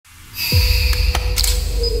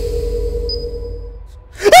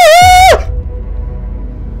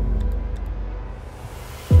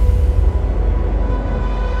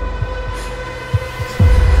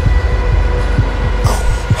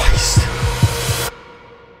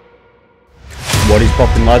What is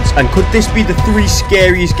poppin', lads? And could this be the 3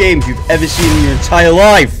 scariest games you've ever seen in your entire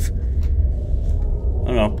life? I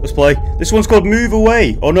don't know. Let's play. This one's called Move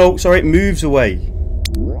Away. Oh no, sorry, it Moves Away.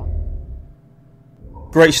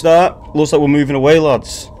 Great start. Looks like we're moving away,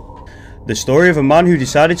 lads. The story of a man who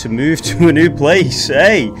decided to move to a new place.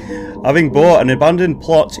 Hey! Having bought an abandoned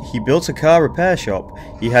plot, he built a car repair shop.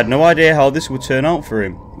 He had no idea how this would turn out for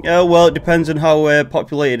him. Yeah, well, it depends on how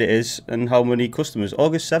populated it is and how many customers.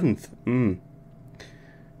 August 7th.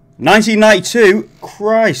 1992?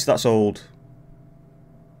 Christ, that's old.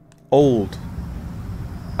 Old.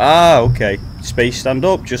 Ah, okay. Space stand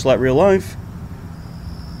up, just like real life.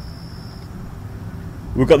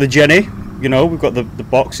 We've got the Jenny, you know, we've got the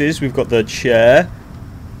boxes, we've got the chair.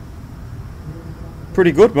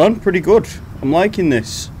 Pretty good, man, pretty good. I'm liking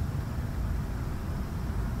this.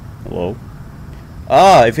 Hello.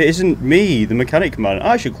 Ah, if it isn't me, the mechanic man,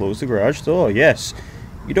 I should close the garage door, yes.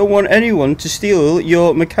 You don't want anyone to steal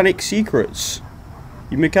your mechanic secrets.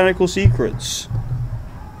 Your mechanical secrets.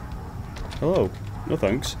 Hello. No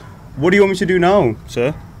thanks. What do you want me to do now,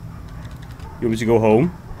 sir? You want me to go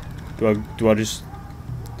home? Do I just...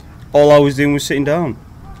 All I was doing was sitting down.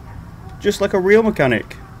 Just like a real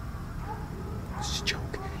mechanic. It's a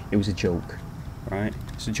joke. It was a joke. Right?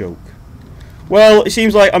 It's a joke. Well, it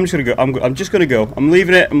seems like I'm just gonna go. I'm just gonna go. I'm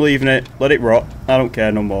leaving it. I'm leaving it. Let it rot. I don't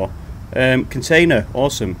care no more. Container.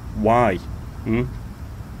 Awesome. Why?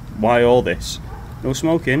 Why all this? No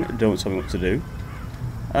smoking. Don't tell me what to do.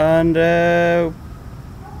 And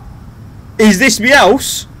is this me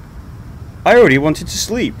house? I already wanted to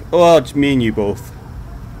sleep. Oh, it's me and you both.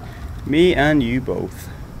 Me and you both.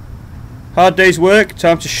 Hard day's work,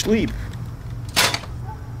 time to sleep.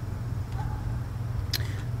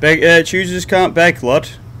 Choosers can't beg, lad.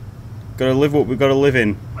 Gotta live what we gotta live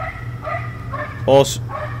in. Awesome.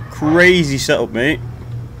 Crazy setup, mate.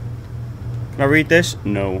 Can I read this?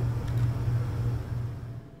 No.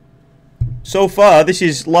 So far, this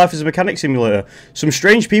is life as a mechanic simulator. Some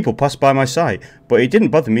strange people passed by my site, but it didn't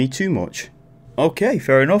bother me too much. Okay,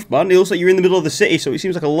 fair enough, man. It looks like you're in the middle of the city, so it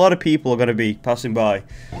seems like a lot of people are going to be passing by.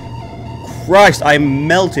 Christ, I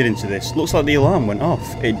melted into this. Looks like the alarm went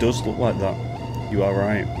off. It does look like that. You are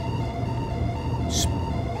right.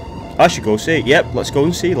 I should go see. Yep, let's go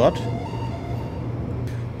and see, lad.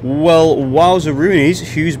 Well, wowzaroonies,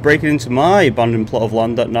 who's breaking into my abandoned plot of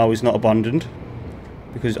land that now is not abandoned?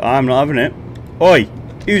 Because I'm not having it. Oi,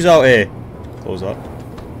 who's out here? Close that.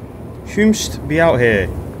 Whomst be out here?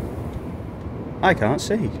 I can't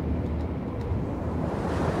see.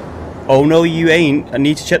 Oh no, you ain't. I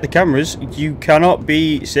need to check the cameras. You cannot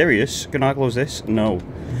be serious. Can I close this? No.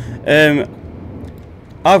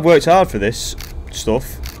 I've worked hard for this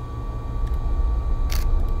stuff.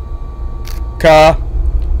 Car.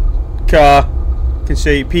 Can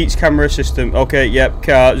see Pete's camera system. Okay, yep,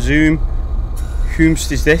 car. Zoom.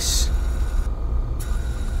 Whomst is this?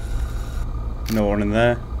 No one in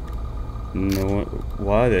there. No,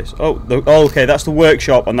 why this? Oh, okay, that's the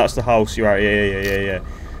workshop and that's the house. You're right. Yeah.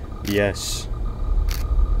 Yes.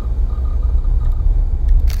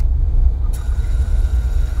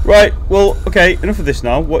 Right. Well, okay. Enough of this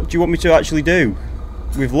now. What do you want me to actually do?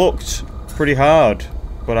 We've looked pretty hard,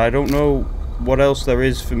 but I don't know what else there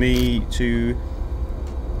is for me to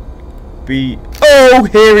be. Oh,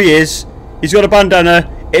 here he is. He's got a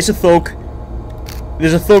bandana. It's a thug.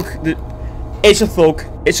 There's a thug. It's a thug.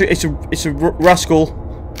 It's a rascal.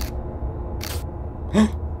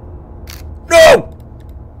 No!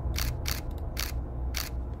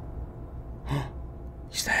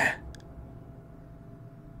 He's there.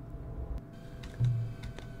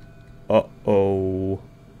 Uh-oh.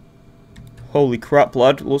 Holy crap,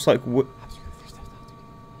 lad. Looks like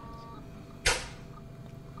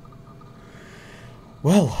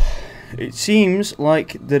well, it seems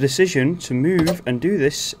like the decision to move and do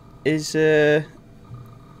this is your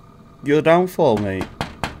downfall, mate.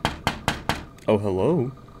 Oh,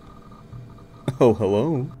 hello. Oh,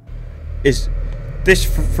 hello. Is this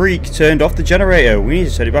freak turned off the generator? We need to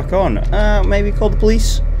set it back on. Maybe call the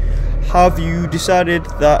police? Have you decided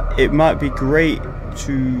that it might be great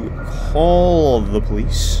to call the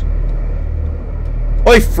police?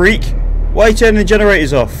 Oi, freak! Why are you turning the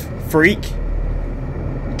generators off? Freak!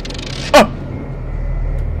 Ah!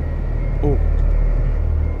 Oh.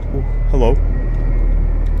 Oh, hello.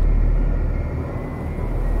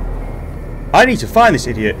 I need to find this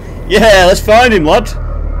idiot. Yeah, let's find him, lad.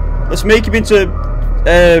 Let's make him into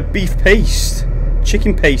beef paste.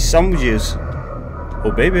 Chicken paste sandwiches.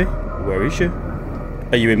 Oh, baby. Where is you?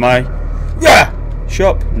 Are you in my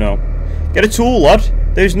shop? No. Get a tool, lad.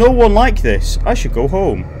 There's no one like this. I should go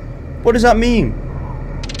home. What does that mean?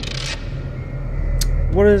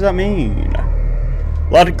 What does that mean?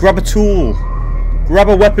 Lad, grab a tool. Grab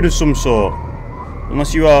a weapon of some sort.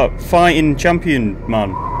 Unless you are fighting champion,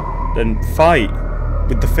 man. Then fight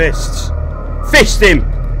with the fists. Fist him!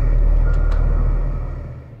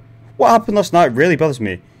 What happened last night really bothers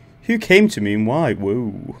me. Who came to me and why?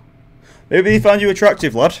 Whoa. Maybe they found you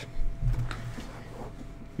attractive, lad.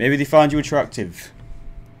 Maybe they found you attractive.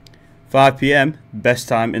 5 PM, best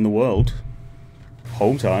time in the world.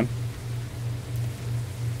 Home time.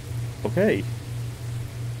 Okay.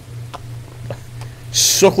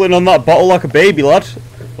 Suckling on that bottle like a baby, lad.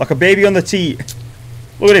 Like a baby on the teat.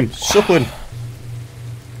 Look at him, suckling.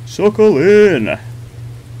 Suckling.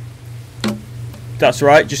 That's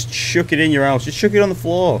right, just chuck it in your house. Just chuck it on the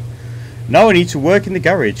floor. Now I need to work in the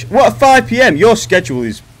garage. What, at 5 PM? Your schedule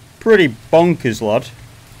is pretty bonkers, lad.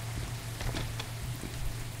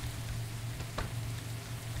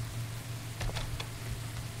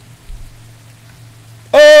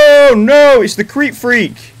 Oh no, it's the creep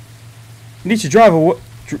freak. You need to drive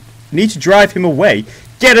him away.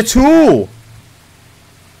 Get a tool.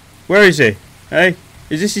 Where is he? Hey,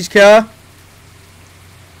 is this his car?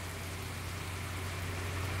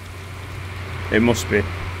 It must be.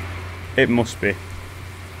 It must be.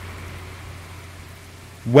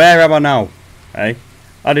 Where am I now? Hey,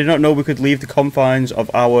 I did not know we could leave the confines of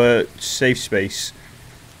our safe space.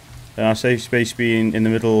 And our safe space being in the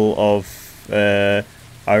middle of a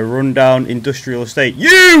rundown industrial estate.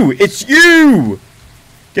 You! It's you!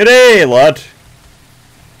 Get here, lad.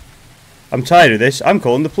 I'm tired of this. I'm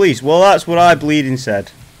calling the police. Well, that's what I bleeding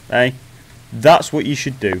said. Eh? That's what you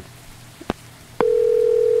should do.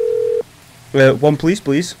 One police,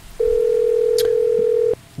 please.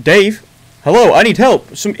 Dave? Hello, I need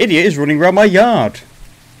help. Some idiot is running around my yard.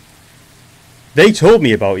 They told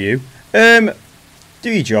me about you. Do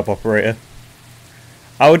your job, operator.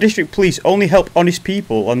 Our district police only help honest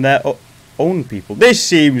people and their own people. This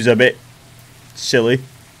seems a bit silly.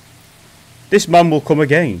 This man will come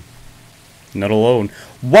again. Not alone.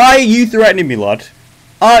 Why are you threatening me, lad?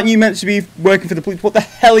 Aren't you meant to be working for the police? What the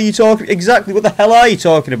hell are you talking... Exactly, what the hell are you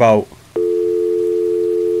talking about?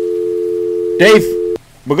 Dave,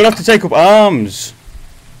 we're going to have to take up arms.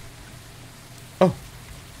 Oh.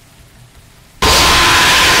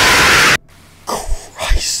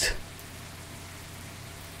 Christ.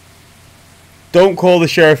 Don't call the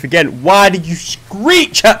sheriff again. Why did you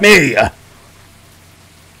screech at me?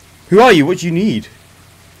 Who are you? What do you need?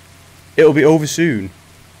 It'll be over soon.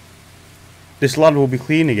 This land will be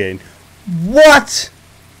clean again. What?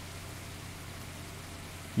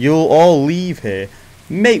 You'll all leave here.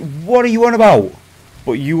 Mate, what are you on about?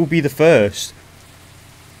 But you will be the first.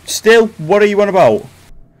 Still, what are you on about?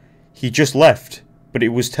 He just left, but it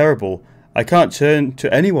was terrible. I can't turn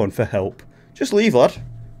to anyone for help. Just leave, lad.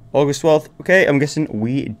 August 12th. Okay, I'm guessing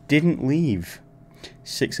we didn't leave.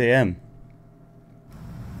 6 AM.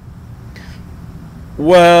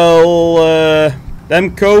 Well,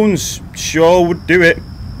 them cones sure would do it.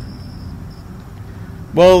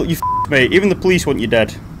 Well, you f***ed me. Even the police want you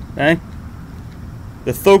dead. Eh?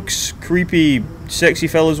 The thugs, creepy, sexy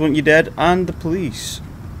fellas want you dead, and the police.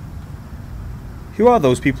 Who are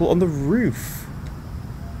those people on the roof?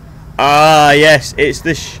 Ah, yes, it's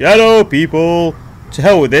the shadow people. To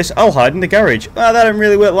hell with this, I'll hide in the garage. Ah, that didn't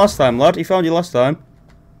really work last time, lad. He found you last time.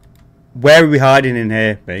 Where are we hiding in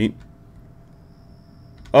here, mate?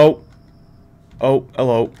 Oh. Oh,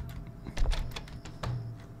 hello.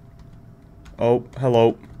 Oh,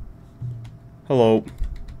 hello. Hello.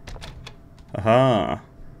 Aha.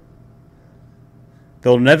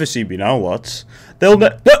 They'll never see me now, lads. They'll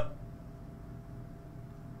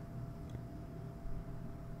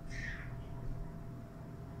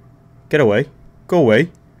Get away. Go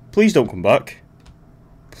away. Please don't come back.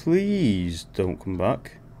 Please don't come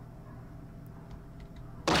back.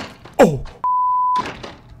 Oh!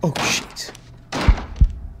 Oh, shit.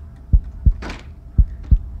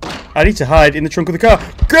 I need to hide in the trunk of the car.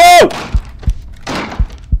 Go!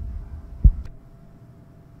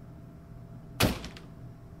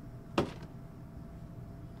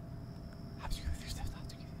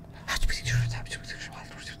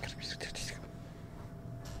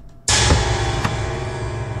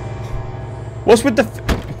 What's with the...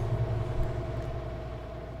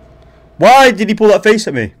 Why did he pull that face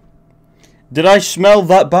at me? Did I smell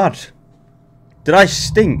that bad? Did I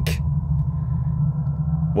stink?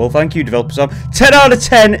 Well, thank you, developer Sam. 10 out of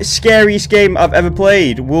 10, scariest game I've ever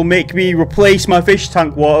played. Will make me replace my fish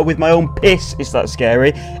tank water with my own piss. It's that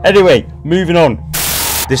scary. Anyway, moving on.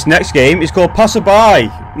 This next game is called Passerby.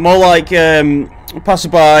 More like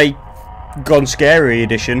Passerby Gone Scary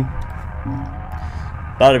edition.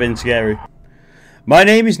 That'd have been scary. My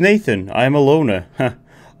name is Nathan. I am a loner.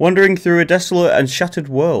 Wandering through a desolate and shattered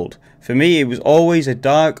world. For me, it was always a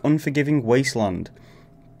dark, unforgiving wasteland.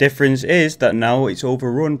 Difference is that now it's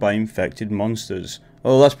overrun by infected monsters.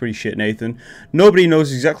 Oh, that's pretty shit, Nathan. Nobody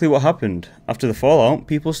knows exactly what happened. After the fallout,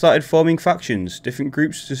 people started forming factions, different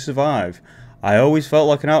groups to survive. I always felt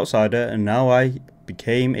like an outsider, and now I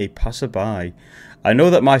became a passerby. I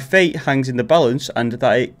know that my fate hangs in the balance, and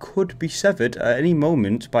that it could be severed at any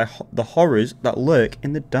moment by the horrors that lurk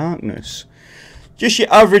in the darkness. Just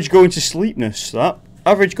your average going to sleepness, that.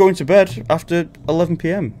 Average going to bed after 11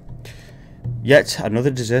 PM. Yet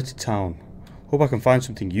another deserted town. Hope I can find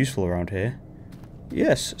something useful around here.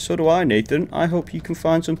 Yes, so do I, Nathan. I hope you can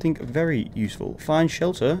find something very useful. Find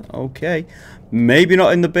shelter, okay. Maybe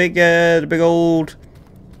not in the big old,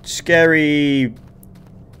 scary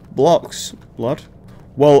blocks, lad.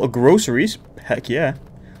 Well, groceries, heck yeah.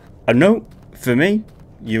 A note for me,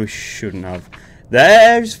 you shouldn't have. The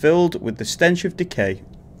air is filled with the stench of decay.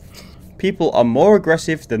 People are more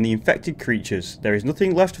aggressive than the infected creatures. There is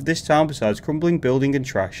nothing left of this town besides crumbling building and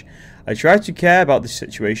trash. I try to care about this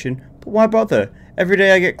situation, but why bother? Every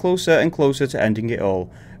day I get closer and closer to ending it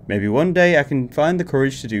all. Maybe one day I can find the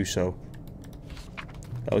courage to do so.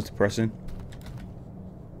 That was depressing.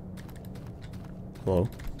 Hello?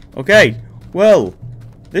 Okay, well,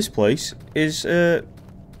 this place is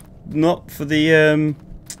not for the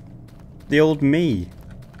old me,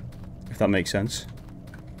 if that makes sense.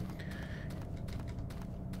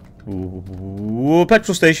 Ooh,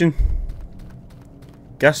 petrol station.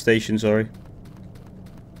 Gas station, sorry.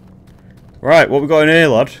 Right, what we got in here,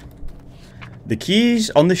 lad? The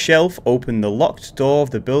keys on the shelf open the locked door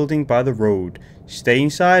of the building by the road. Stay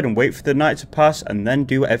inside and wait for the night to pass and then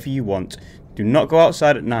do whatever you want. Do not go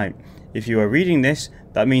outside at night. If you are reading this,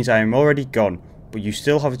 that means I am already gone, but you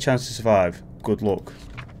still have a chance to survive. Good luck.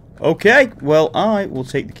 Okay, well, I will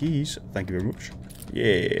take the keys. Thank you very much.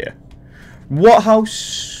 Yeah. What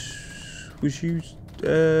house was used?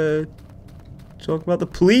 Talk about the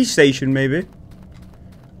police station, maybe?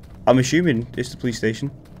 I'm assuming it's the police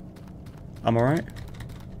station. Am I right?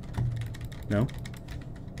 No.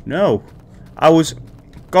 No. I was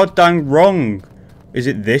goddamn wrong. Is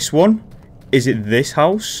it this one? Is it this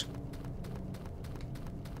house?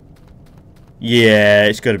 Yeah,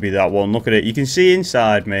 it's got to be that one. Look at it. You can see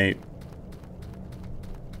inside, mate.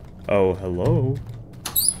 Oh, hello.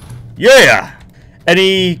 Yeah!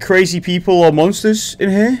 Any crazy people or monsters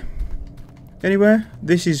in here? Anywhere?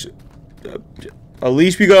 This is... at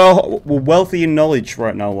least we're wealthy in knowledge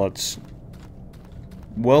right now, lads.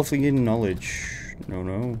 Wealthy in knowledge.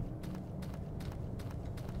 No.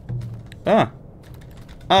 Ah.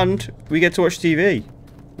 And we get to watch TV.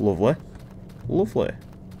 Lovely. Lovely.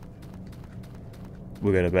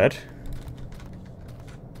 We'll go to bed.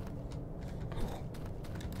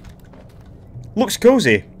 Looks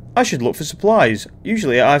cozy. I should look for supplies.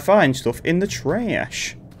 Usually I find stuff in the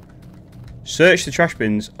trash. Search the trash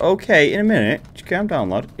bins. Okay, in a minute. Just calm down,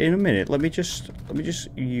 lad. In a minute. Let me just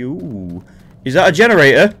you. Is that a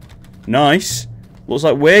generator? Nice. Looks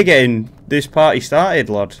like we're getting this party started,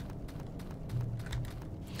 lad.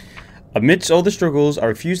 Amidst all the struggles, I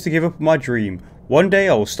refuse to give up on my dream. One day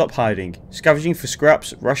I will stop hiding, scavenging for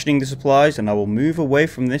scraps, rationing the supplies, and I will move away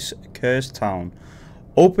from this cursed town.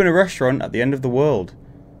 Open a restaurant at the end of the world,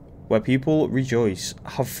 where people rejoice,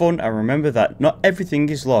 have fun, and remember that not everything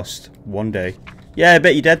is lost one day. Yeah, I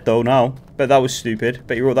bet you're dead though now. Bet that was stupid.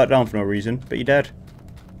 Bet you wrote that down for no reason. Bet you're dead.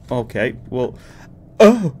 Okay, well...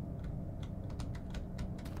 Oh!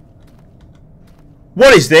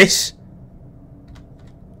 What is this?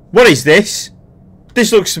 What is this?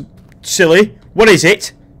 This looks silly. What is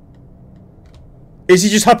it? Is he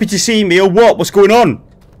just happy to see me or what? What's going on?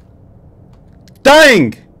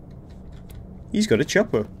 Dang! He's got a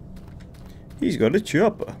chopper. He's got a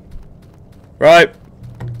chopper. Right.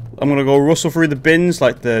 I'm gonna go rustle through the bins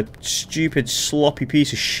like the stupid sloppy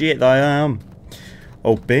piece of shit that I am.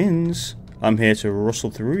 Oh, bins. I'm here to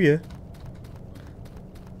rustle through you.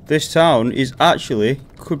 This town is actually,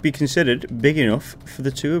 could be considered big enough for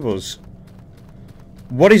the two of us.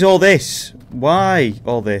 What is all this? Why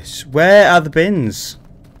all this? Where are the bins?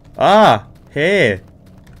 Ah, here.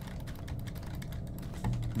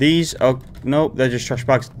 These are... Nope, they're just trash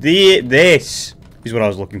bags. This is what I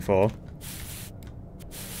was looking for.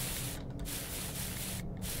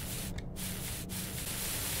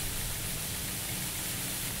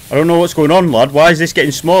 I don't know what's going on, lad. Why is this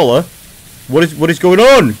getting smaller? What is going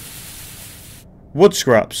on? Wood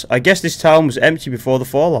scraps. I guess this town was empty before the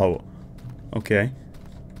fallout. Okay.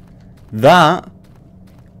 That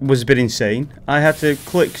was a bit insane. I had to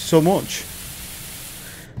click so much.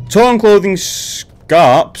 Torn clothing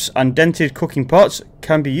scarps and dented cooking pots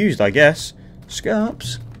can be used, I guess.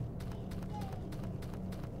 Scarps?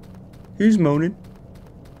 Who's moaning?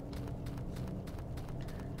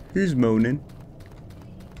 Who's moaning?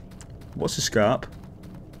 What's a scarp?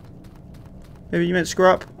 Maybe you meant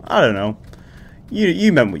scrap? I don't know.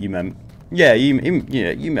 You meant what you meant. Yeah, you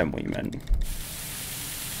meant what you meant.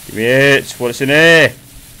 Give me it. What's in here?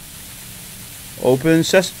 Open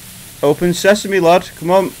sesame, lad. Come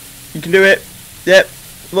on. You can do it. Yep.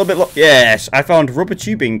 A little bit. Yes. I found rubber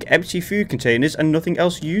tubing, empty food containers, and nothing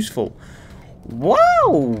else useful.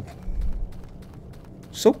 Wow.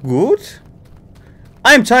 So good.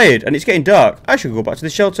 I am tired, and it's getting dark. I should go back to the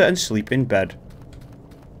shelter and sleep in bed.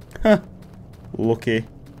 Huh. Lucky.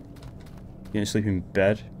 You're gonna sleep in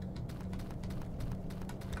bed.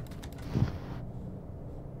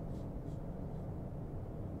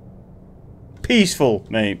 Peaceful,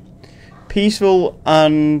 mate. Peaceful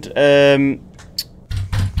and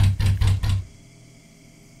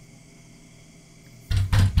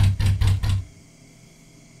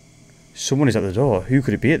someone is at the door. Who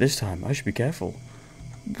could it be at this time? I should be careful.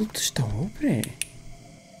 Well, just don't open it.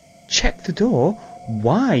 Check the door?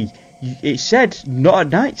 Why? It said not at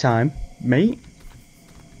night time, mate.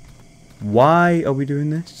 Why are we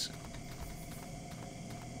doing this?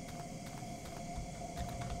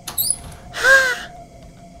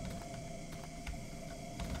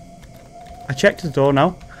 I checked the door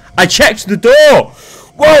now. I checked the door!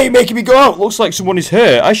 Why are you making me go out? Looks like someone is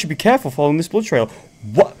hurt. I should be careful following this blood trail.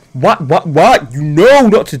 What? You know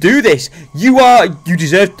not to do this. I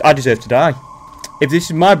deserve to die. If this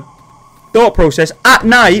is my thought process at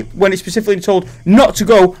night, when it's specifically told not to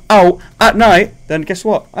go out at night, then guess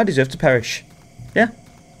what? I deserve to perish. Yeah?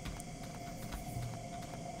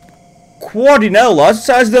 Quadding hell, lads. The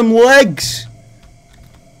size of them legs.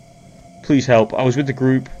 Please help. I was with the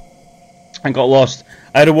group and got lost.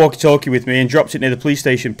 I had a walkie-talkie with me and dropped it near the police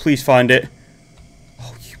station. Please find it.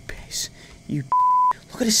 Oh, you piss. You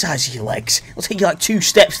look at the size of your legs. It'll take you like 2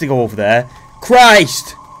 steps to go over there.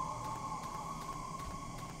 Christ!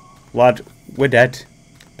 Lad, we're dead.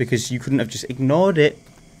 Because you couldn't have just ignored it.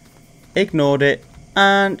 Ignored it.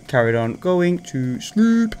 And carried on going to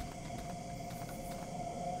sleep.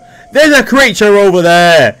 There's a creature over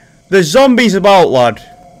there! There's zombies about, lad.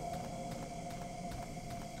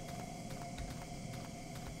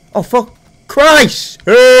 Oh, fuck. Christ!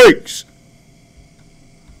 Sakes!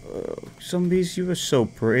 Zombies, you are so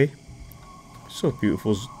pretty. So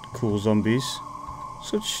beautiful, cool zombies.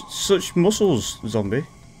 Such muscles, zombie.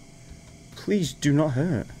 Please do not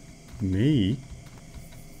hurt me.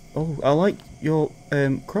 Oh, I like your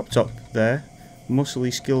crop top there.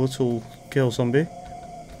 Muscly, skeletal girl zombie.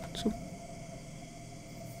 So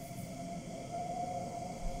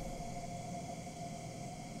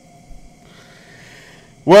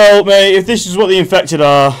well, mate, if this is what the infected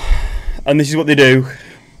are, and this is what they do,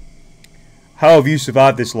 how have you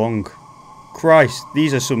survived this long? Christ,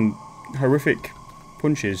 these are some horrific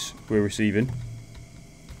punches we're receiving.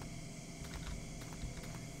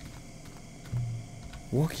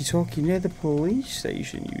 Walkie-talkie near the police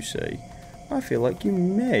station, you say? I feel like you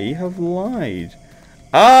may have lied.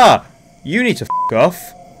 Ah! You need to f***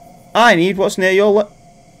 off. I need what's near your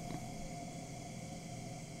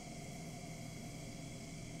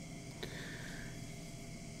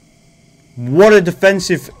What a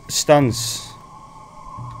defensive stance.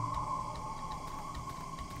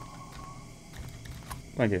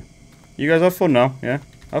 Thank you. You guys have fun now, yeah?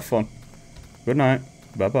 Have fun. Good night.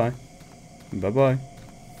 Bye-bye. Bye-bye.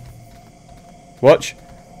 Watch.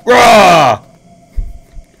 Rah!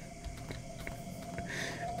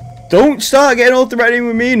 Don't start getting all threatening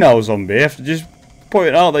with me now, zombie. I have to just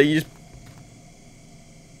point out that you just...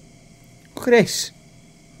 Look at this.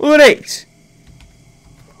 Look at it.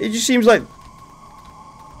 It just seems like...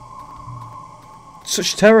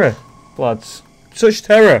 Such terror, lads. Such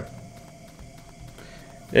terror.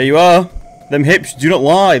 There you are. Them hips do not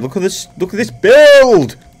lie. Look at this. Look at this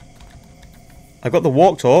build. I got the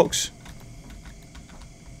walk talks.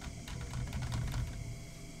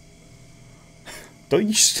 Don't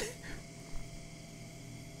you...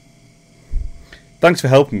 Thanks for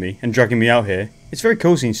helping me and dragging me out here. It's very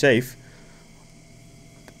cozy and safe.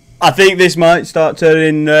 I think this might start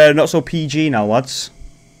turning not so PG now, lads.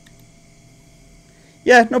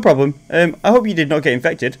 Yeah, no problem. I hope you did not get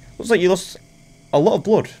infected. Looks like you lost a lot of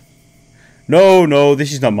blood. No,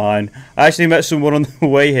 this is not mine. I actually met someone on the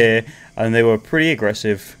way here, and they were pretty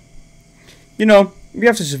aggressive. You know, you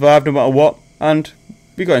have to survive no matter what, and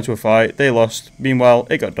we got into a fight, they lost. Meanwhile,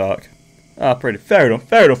 it got dark. Ah, pretty fair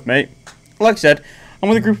enough, mate. Like I said, I'm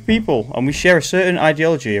with a group of people, and we share a certain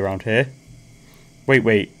ideology around here.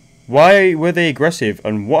 Wait. Why were they aggressive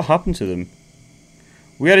and what happened to them?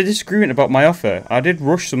 We had a disagreement about my offer. I did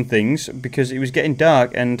rush some things because it was getting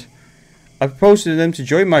dark and I proposed to them to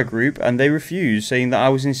join my group and they refused, saying that I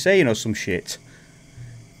was insane or some shit.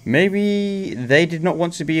 Maybe they did not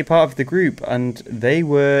want to be a part of the group and they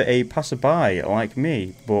were a passerby like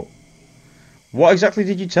me, but what exactly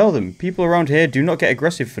did you tell them? People around here do not get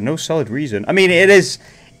aggressive for no solid reason. I mean, it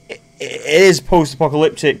is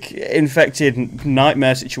post-apocalyptic, infected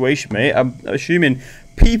nightmare situation, mate. I'm assuming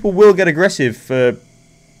people will get aggressive for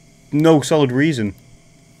no solid reason.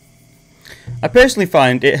 I personally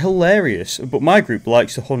find it hilarious, but my group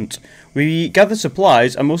likes to hunt. We gather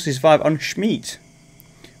supplies and mostly survive on schmeat.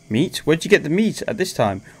 Meat? Where'd you get the meat at this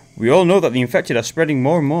time? We all know that the infected are spreading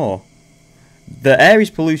more and more. The air is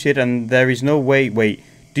polluted and there is no way... Wait,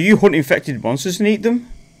 do you hunt infected monsters and eat them?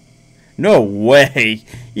 No way!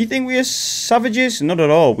 You think we are savages? Not at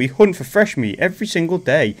all. We hunt for fresh meat every single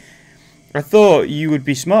day. I thought you would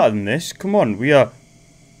be smarter than this. Come on, we are...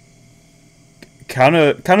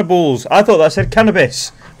 Cannibals. I thought that said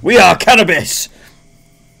cannabis. We are cannabis!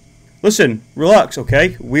 Listen, relax,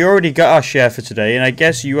 okay? We already got our share for today, and I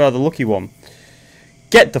guess you are the lucky one.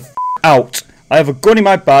 Get the f*** out! I have a gun in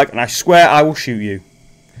my bag, and I swear I will shoot you.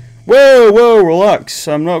 Whoa, relax.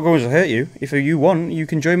 I'm not going to hurt you. If you want, you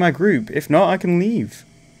can join my group. If not, I can leave.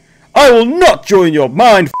 I will not join your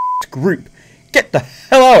mind-f***ed group. Get the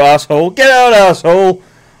hell out, asshole. Get out, asshole.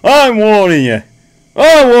 I'm warning you.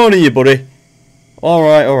 I'm warning you, buddy.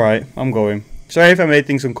 Alright. I'm going. Sorry if I made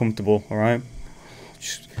things uncomfortable, alright?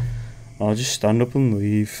 I'll just stand up and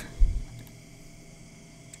leave.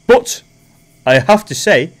 But I have to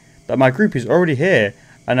say that my group is already here,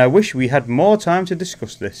 and I wish we had more time to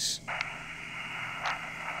discuss this.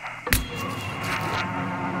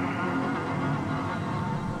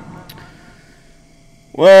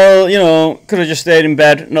 Well, you know, could have just stayed in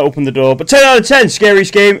bed, not opened the door. But 10 out of 10,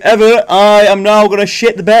 scariest game ever. I am now going to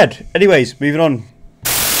shit the bed. Anyways, moving on.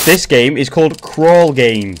 This game is called Crawl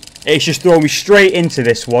Game. It's just throwing me straight into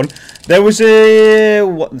this one. There was a...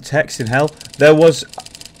 what the text in hell? There was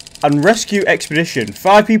a rescue expedition.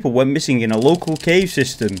 5 people went missing in a local cave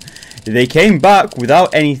system. They came back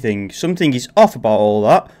without anything. Something is off about all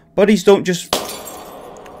that. Bodies just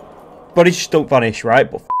don't vanish, right?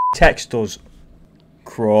 But text does.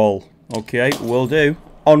 Crawl. Okay, will do.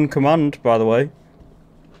 On command, by the way.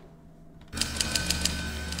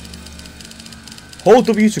 Hold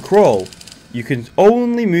W to crawl. You can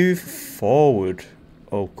only move forward.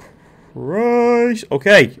 Oh, Christ.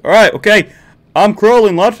 Okay, alright, okay. I'm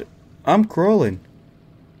crawling, lad. I'm crawling.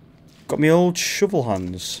 Got my old shovel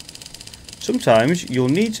hands. Sometimes you'll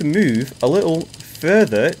need to move a little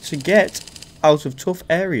further to get out of tough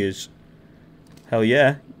areas. Hell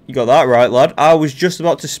yeah. You got that right, lad. I was just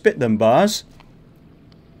about to spit them bars.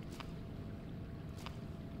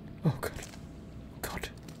 Oh, God. God.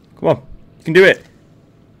 Come on. You can do it.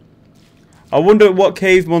 I wonder what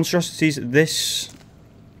cave monstrosities this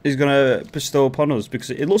is going to bestow upon us, because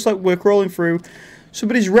it looks like we're crawling through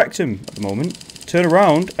somebody's rectum at the moment. Turn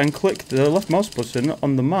around and click the left mouse button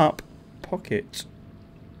on the map pocket.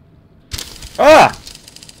 Ah!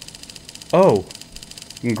 Oh.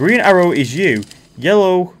 Green arrow is you.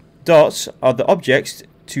 Yellow dots are the objects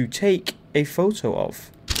to take a photo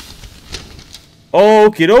of.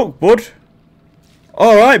 Okie doke, bud.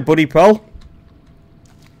 Alright, buddy pal.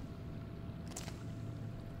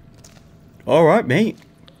 Alright, mate.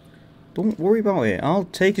 Don't worry about it. I'll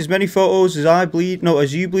take as many photos as as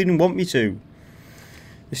you bleed and want me to.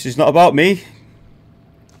 This is not about me.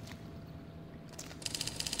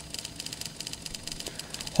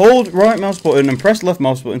 Hold right mouse button and press left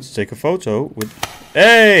mouse button to take a photo with...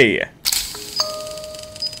 Hey!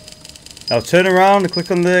 Now turn around and click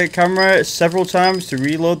on the camera several times to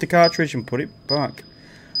reload the cartridge and put it back.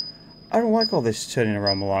 I don't like all this turning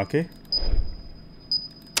around malarkey.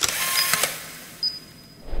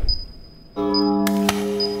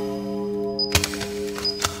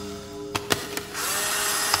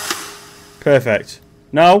 Perfect.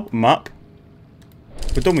 Now, map.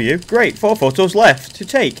 We're done with you. Great. 4 photos left to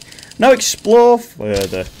take. Now explore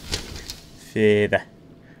further. Further.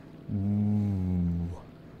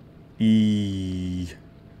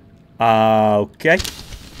 Okay.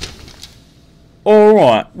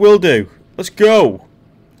 Alright, will do. Let's go.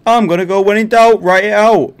 I'm gonna go when in doubt, write it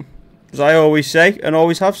out. As I always say, and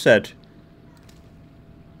always have said.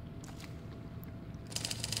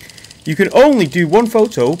 You can only do 1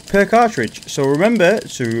 photo per cartridge, so remember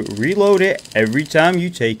to reload it every time you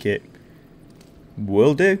take it.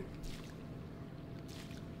 Will do.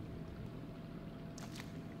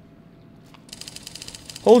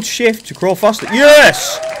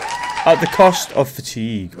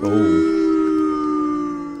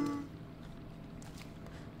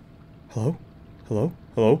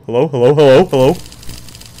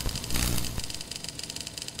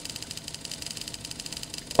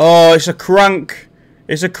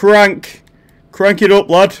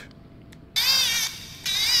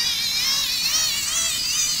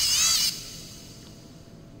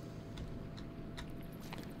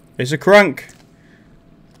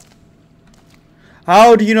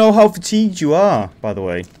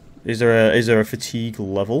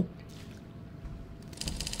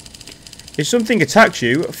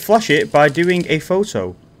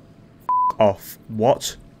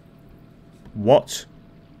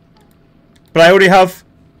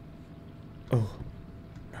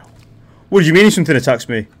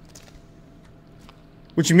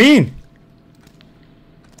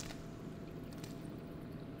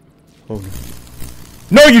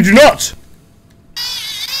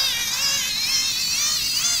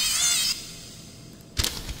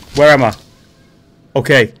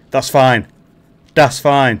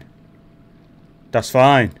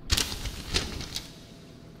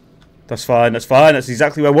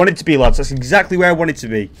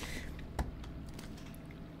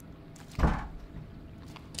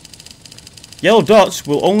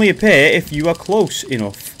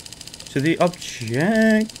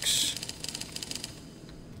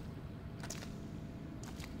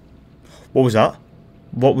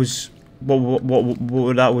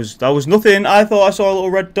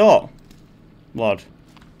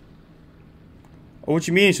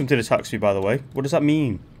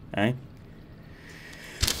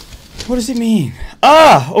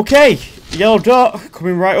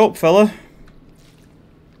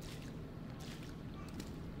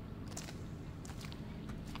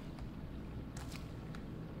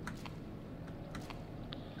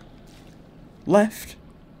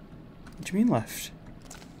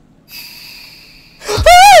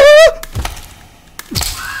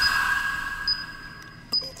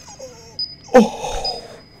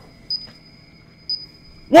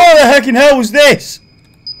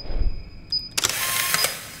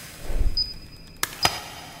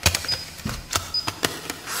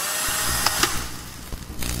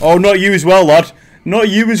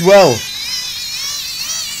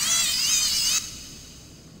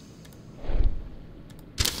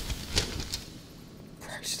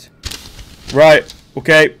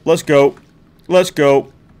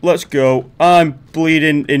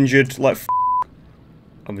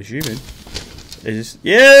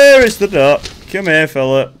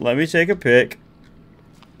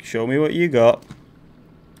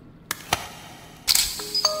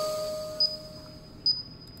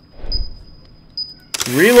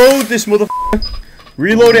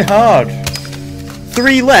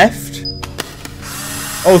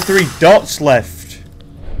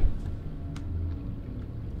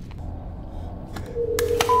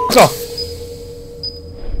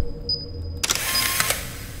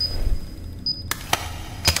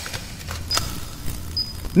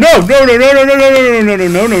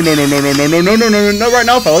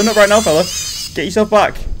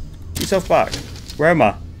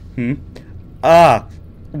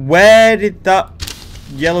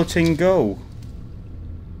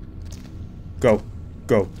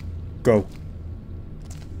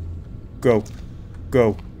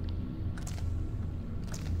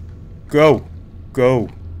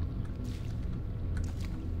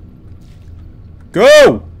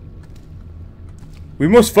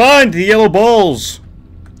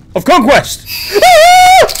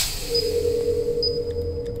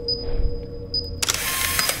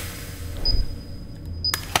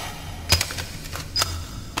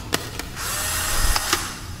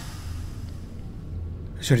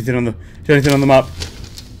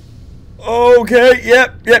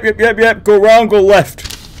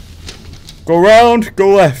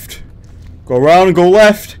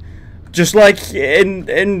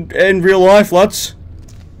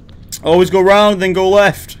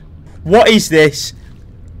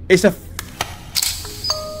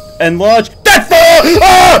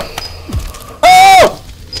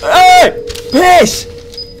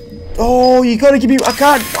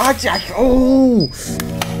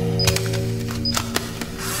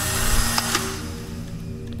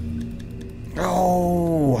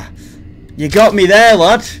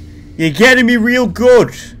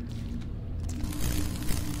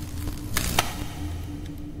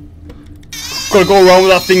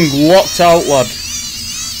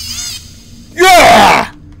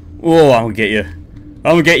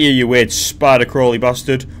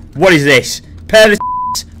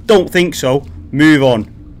 Move on.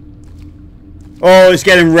 Oh, it's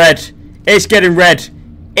getting red. It's getting red.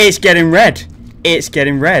 It's getting red. It's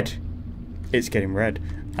getting red. It's getting red.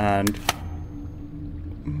 And...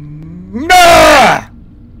 Ah!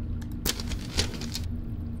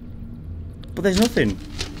 But there's nothing.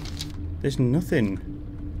 There's nothing.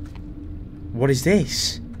 What is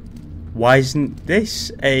this? Why isn't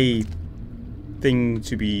this a thing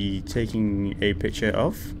to be taking a picture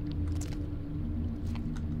of?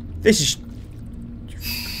 This is...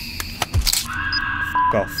 F***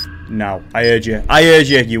 off. Now. I urge you. I urge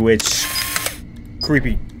you, you weird...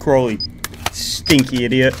 creepy, crawly, stinky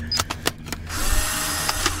idiot.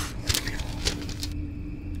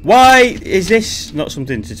 Why is this not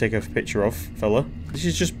something to take a picture of, fella? This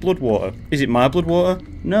is just blood water. Is it my blood water?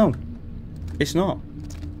 No. It's not.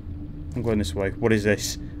 I'm going this way. What is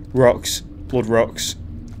this? Rocks. Blood rocks.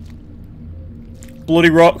 Bloody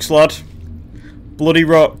rocks, lad. Bloody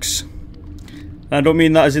rocks. And I don't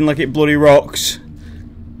mean that as in like it bloody rocks.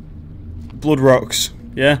 Blood rocks.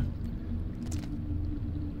 Yeah?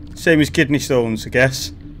 Same as kidney stones, I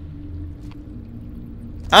guess.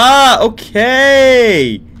 Ah,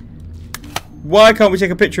 okay! Why can't we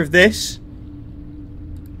take a picture of this?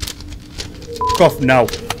 Cough now.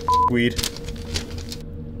 Weed.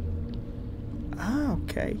 Ah,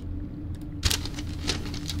 okay.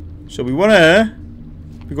 So we wanna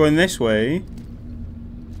be going this way.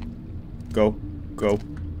 Go. Go.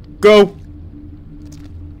 Go!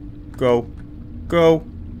 Go. Go.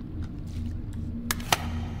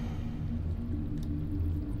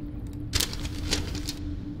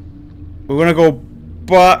 We're gonna go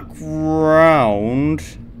back round.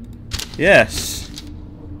 Yes.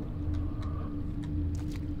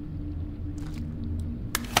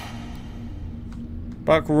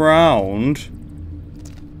 Back round.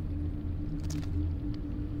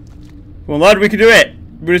 Come on, lad, we can do it.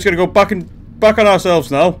 We're just gonna go back on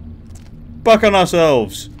ourselves now. Back on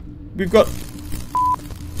ourselves. We've got.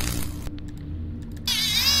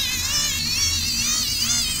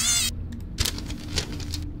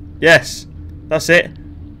 Yes, that's it.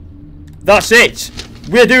 That's it.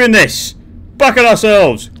 We're doing this. Back on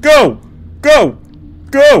ourselves. Go, go,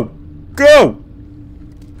 go, go.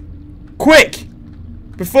 Quick,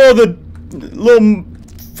 before the little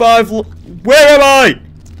where am I?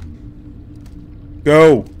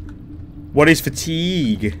 Go. What is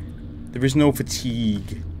fatigue? There is no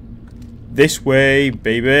fatigue. This way,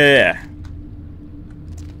 baby.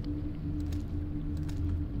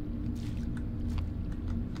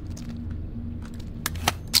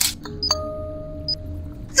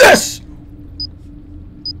 Yes!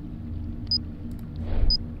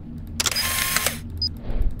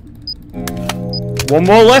 One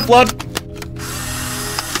more left, lad.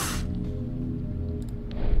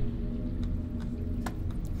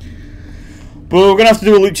 But we're gonna have to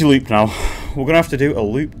do a loop-de-loop now. We're gonna have to do a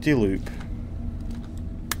loop-de-loop.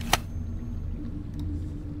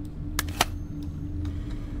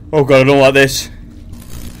 Oh god, I don't like this.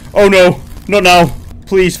 Oh no, not now.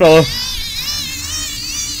 Please, fella.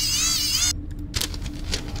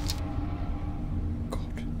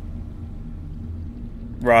 God.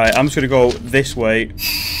 Right, I'm just gonna go this way.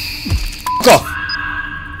 Go!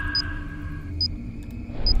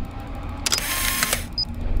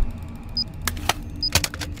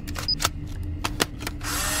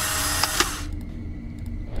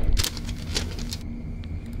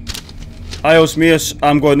 Adios mios,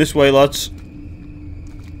 I'm going this way, lads.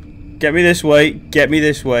 Get me this way, get me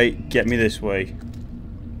this way, get me this way.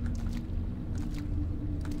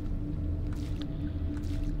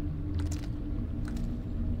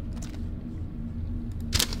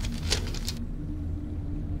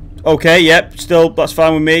 Okay, yep, still, that's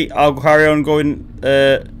fine with me. I'll carry on going,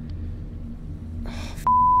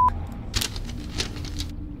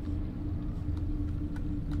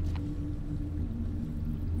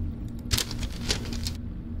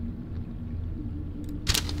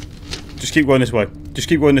 Just keep going this way. Just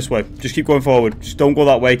keep going this way. Just keep going forward. Just don't go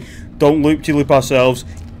that way. Don't loop-de-loop ourselves.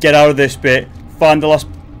 Get out of this bit. Find the last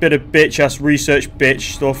bit of bitch-ass research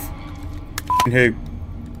bitch stuff. Who?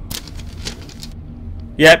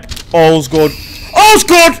 Yep. All's good. All's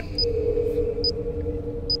good!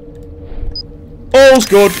 All's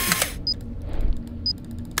good.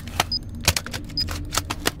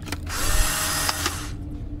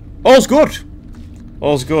 All's good.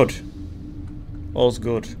 All's good. All's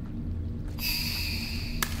good.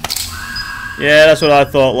 Yeah, that's what I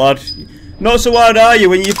thought, lad. Not so hard, are you,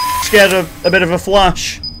 when you're scared of a bit of a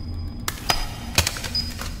flash?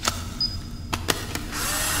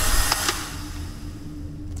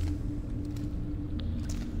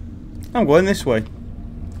 I'm going this way.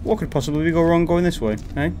 What could possibly go wrong going this way,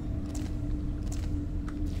 eh?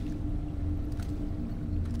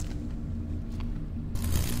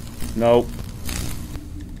 No.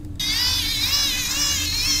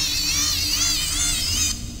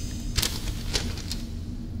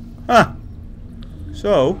 Huh.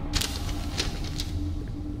 So,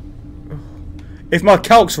 if my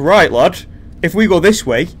calc's right, lad, if we go this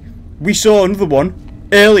way, we saw another one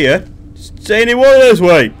earlier saying it was this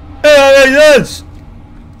way. Yes.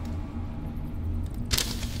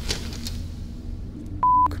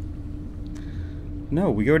 No,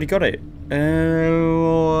 we already got it.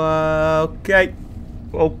 Okay.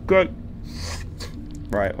 Okay.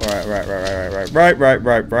 Right.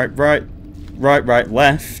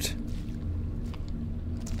 Left.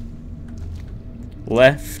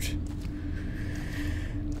 Left.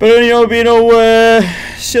 But only know being no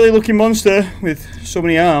silly looking monster with so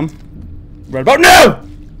many arms. Right about now!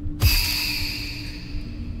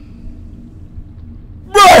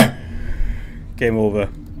 Game over.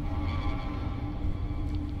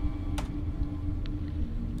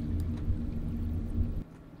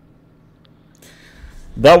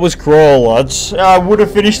 That was Crawl, lads. I would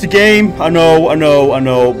have finished the game. I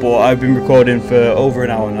know, but I've been recording for over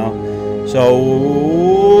an hour now.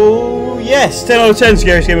 So, yes, 10 out of 10,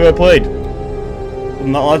 scariest game I've ever played. Other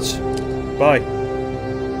than that, lads, bye.